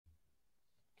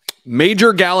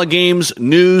Major Gala Games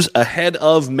news ahead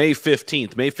of May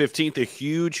 15th. May 15th, a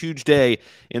huge, huge day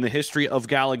in the history of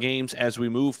Gala Games as we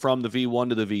move from the V1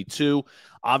 to the V2.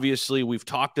 Obviously, we've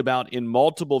talked about in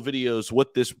multiple videos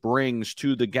what this brings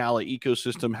to the Gala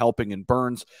ecosystem, helping and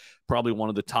burns. Probably one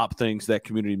of the top things that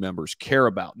community members care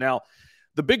about. Now,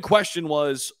 the big question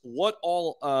was what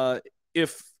what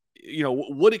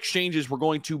exchanges were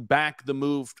going to back the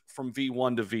move from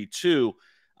V1 to V2.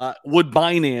 Would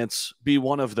Binance be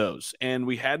one of those? And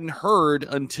we hadn't heard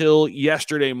until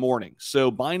yesterday morning.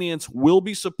 So Binance will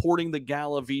be supporting the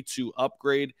Gala V2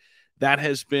 upgrade. That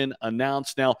has been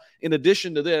announced. Now, in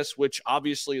addition to this, which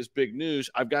obviously is big news,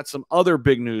 I've got some other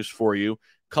big news for you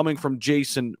coming from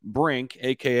Jason Brink,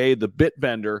 a.k.a. the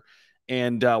Bitbender.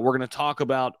 And we're going to talk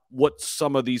about what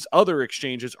some of these other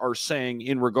exchanges are saying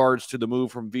in regards to the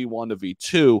move from V1 to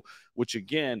V2, which,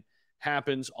 again,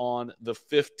 happens on the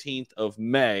 15th of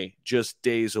May, just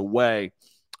days away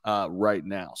right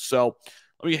now. So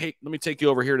let me take you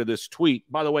over here to this tweet.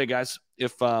 By the way, guys,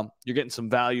 if you're getting some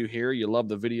value here, you love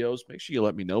the videos, make sure you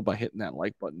let me know by hitting that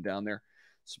like button down there,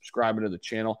 subscribing to the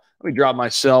channel. Let me drop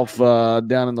myself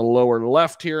down in the lower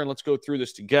left here, and let's go through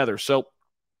this together. So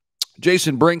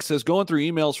Jason Brink says, going through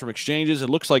emails from exchanges, it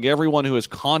looks like everyone who has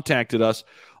contacted us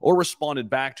or responded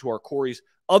back to our queries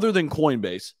other than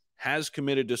Coinbase has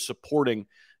committed to supporting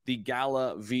the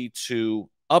Gala V2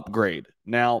 upgrade.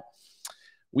 Now,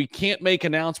 we can't make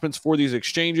announcements for these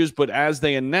exchanges, but as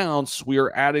they announce, we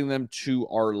are adding them to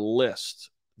our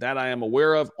list. That I am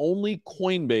aware of. Only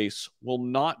Coinbase will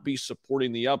not be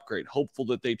supporting the upgrade. Hopeful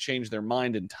that they change their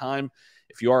mind in time.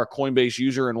 If you are a Coinbase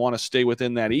user and want to stay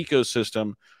within that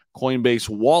ecosystem, Coinbase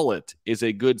Wallet is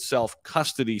a good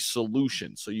self-custody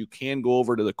solution. So you can go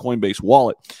over to the Coinbase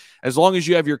Wallet. As long as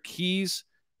you have your keys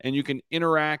and you can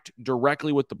interact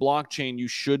directly with the blockchain, you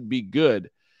should be good.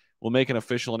 We'll make an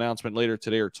official announcement later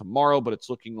today or tomorrow, but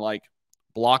it's looking like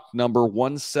block number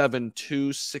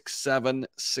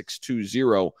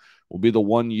 172676620 will be the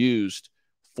one used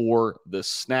for the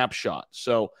snapshot.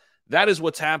 So that is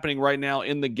what's happening right now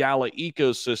in the Gala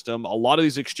ecosystem. A lot of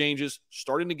these exchanges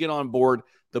starting to get on board.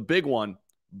 The big one,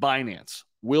 Binance,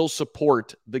 will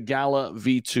support the Gala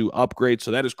V2 upgrade.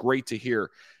 So that is great to hear,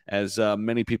 as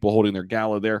many people holding their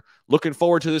Gala there. Looking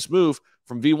forward to this move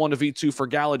from V1 to V2 for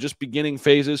Gala, just beginning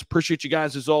phases. Appreciate you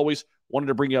guys as always. Wanted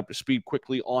to bring you up to speed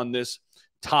quickly on this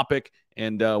topic,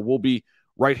 and we'll be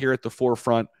right here at the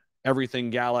forefront,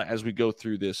 everything Gala, as we go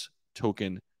through this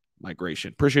token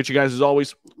migration. Appreciate you guys as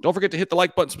always. Don't forget to hit the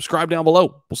like button, subscribe down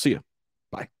below. We'll see you.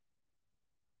 Bye.